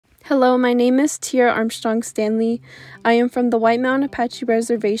Hello, my name is Tiara Armstrong Stanley. I am from the White Mountain Apache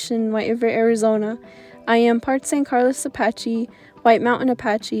Reservation, White River, Arizona. I am part San Carlos Apache, White Mountain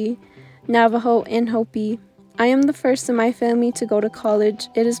Apache, Navajo, and Hopi. I am the first in my family to go to college.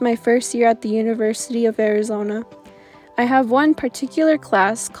 It is my first year at the University of Arizona. I have one particular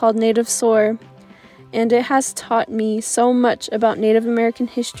class called Native Soar, and it has taught me so much about Native American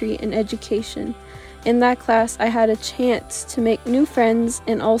history and education. In that class, I had a chance to make new friends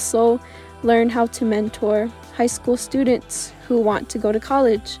and also learn how to mentor high school students who want to go to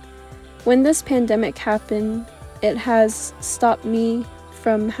college. When this pandemic happened, it has stopped me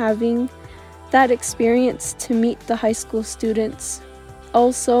from having that experience to meet the high school students.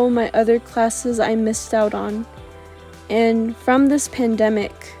 Also, my other classes I missed out on. And from this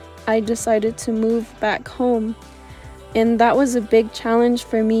pandemic, I decided to move back home. And that was a big challenge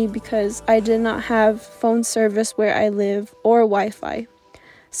for me because I did not have phone service where I live or Wi-Fi.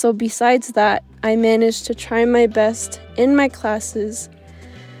 So besides that, I managed to try my best in my classes.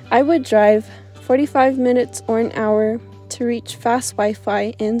 I would drive 45 minutes or an hour to reach fast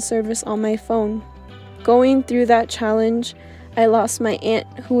Wi-Fi and service on my phone. Going through that challenge, I lost my aunt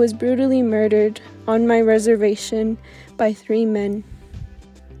who was brutally murdered on my reservation by 3 men.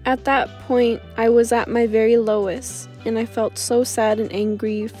 At that point, I was at my very lowest, and I felt so sad and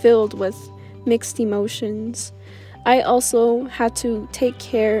angry, filled with mixed emotions. I also had to take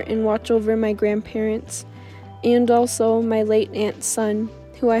care and watch over my grandparents, and also my late aunt's son,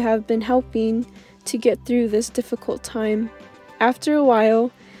 who I have been helping to get through this difficult time. After a while,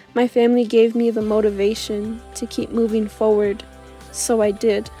 my family gave me the motivation to keep moving forward, so I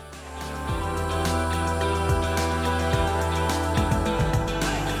did.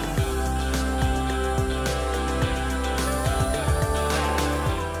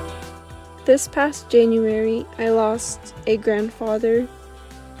 This past January, I lost a grandfather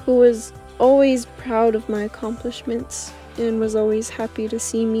who was always proud of my accomplishments and was always happy to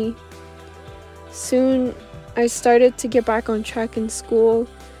see me. Soon, I started to get back on track in school,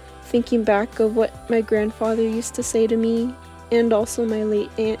 thinking back of what my grandfather used to say to me and also my late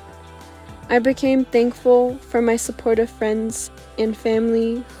aunt. I became thankful for my supportive friends and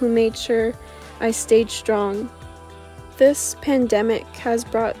family who made sure I stayed strong. This pandemic has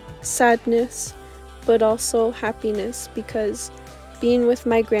brought sadness, but also happiness because being with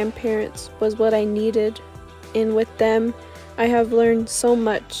my grandparents was what I needed, and with them, I have learned so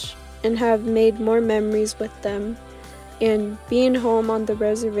much and have made more memories with them. And being home on the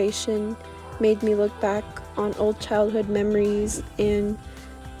reservation made me look back on old childhood memories and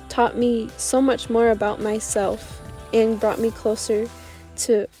taught me so much more about myself and brought me closer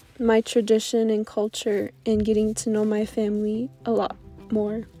to my tradition and culture and getting to know my family a lot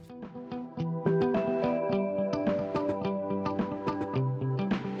more.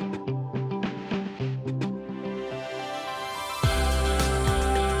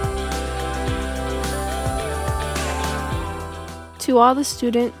 To all the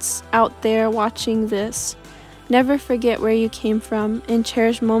students out there watching this, never forget where you came from and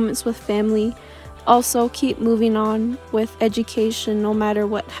cherish moments with family. Also, keep moving on with education no matter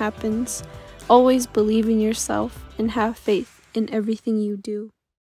what happens. Always believe in yourself and have faith in everything you do.